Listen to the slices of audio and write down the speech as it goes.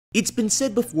It's been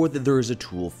said before that there is a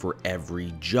tool for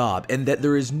every job, and that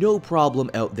there is no problem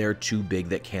out there too big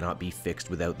that cannot be fixed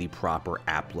without the proper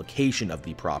application of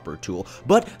the proper tool.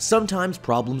 But sometimes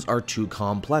problems are too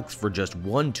complex for just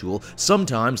one tool,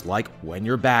 sometimes, like when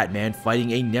you're Batman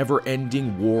fighting a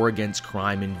never-ending war against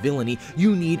crime and villainy,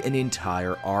 you need an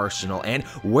entire arsenal, and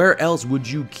where else would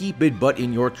you keep it but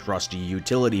in your trusty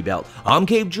utility belt? I'm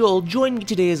Cape Joel, join me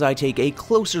today as I take a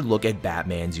closer look at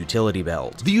Batman's utility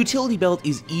belt. The utility belt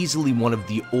is easily one of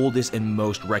the oldest and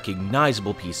most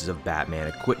recognizable pieces of Batman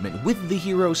equipment, with the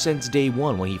hero since day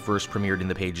one when he first premiered in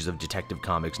the pages of Detective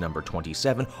Comics number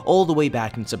 27 all the way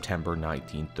back in September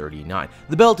 1939.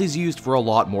 The belt is used for a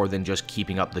lot more than just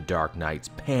keeping up the Dark Knight's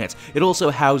pants. It also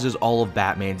houses all of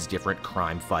Batman's different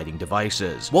crime-fighting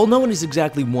devices. While no one is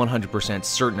exactly 100%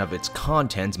 certain of its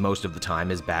contents most of the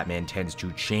time, as Batman tends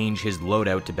to change his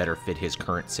loadout to better fit his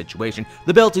current situation,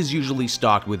 the belt is usually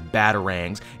stocked with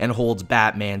batarangs and holds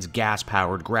Batman's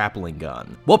gas-powered grappling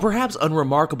gun. While perhaps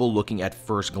unremarkable looking at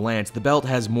first glance, the belt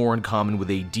has more in common with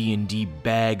a D&D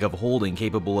bag of holding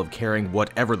capable of carrying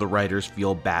whatever the writers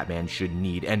feel Batman should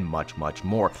need, and much, much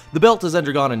more. The belt has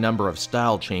undergone a number of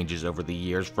style changes over the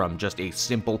years, from just a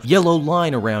simple yellow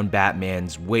line around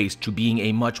Batman's waist to being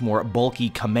a much more bulky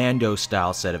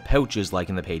commando-style set of pouches like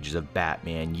in the pages of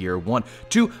Batman Year One,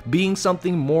 to being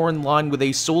something more in line with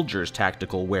a soldier's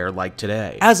tactical wear like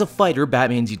today. As a fighter,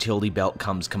 Batman's utility belt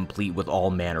comes complete with all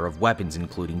manner of weapons,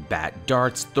 including bat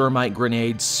darts, thermite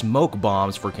grenades, smoke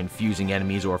bombs for confusing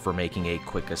enemies or for making a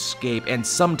quick escape, and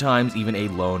sometimes even a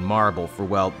lone marble for,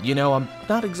 well, you know, I'm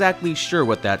not exactly sure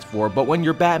what that's for, but when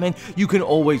you're Batman, you can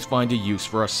always find a use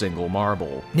for a single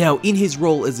marble. Now, in his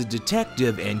role as a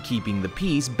detective and keeping the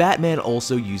peace, Batman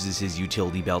also uses his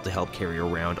utility belt to help carry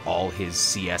around all his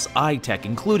CSI tech,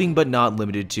 including but not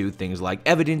limited to things like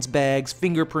evidence bags,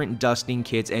 fingerprint dusting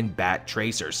kits, and bat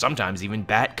tracers, sometimes even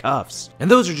bat cuffs. And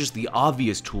those are just the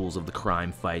obvious tools of the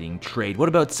crime-fighting trade. What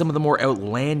about some of the more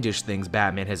outlandish things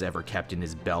Batman has ever kept in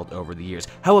his belt over the years?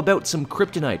 How about some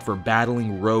kryptonite for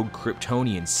battling rogue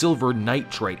Kryptonians, silver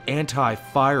nitrate,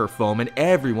 anti-fire foam, and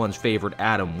everyone's favorite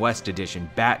Adam West edition,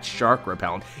 bat shark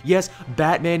repellent? Yes,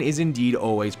 Batman is indeed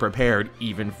always prepared,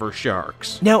 even for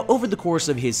sharks. Now, over the course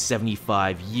of his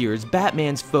 75 years,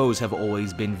 Batman's foes have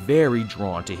always been very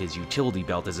drawn to his utility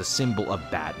belt as a symbol of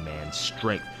Batman's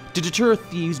strength. To deter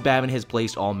thieves, Batman has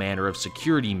placed all manner of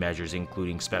security measures,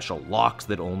 including special locks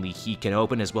that only he can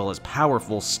open, as well as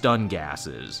powerful stun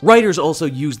gases. Writers also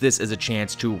use this as a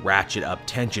chance to ratchet up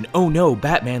tension. Oh no,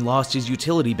 Batman lost his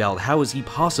utility belt. How is he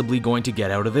possibly going to get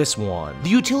out of this one? The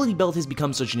utility belt has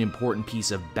become such an important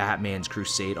piece of Batman's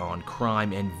crusade on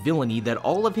crime and villainy that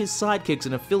all of his sidekicks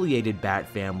and affiliated Bat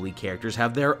family characters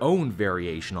have their own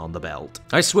variation on the belt.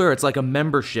 I swear it's like a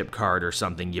membership card or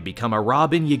something. You become a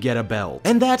Robin, you get a belt.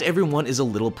 And that, everyone, is a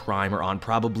little primer on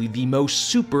probably the most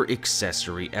super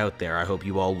accessory out there. I hope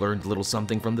you all learned a little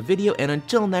something from the video, and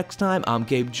until next time, I'm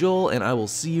Cape Joel, and I will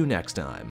see you next time.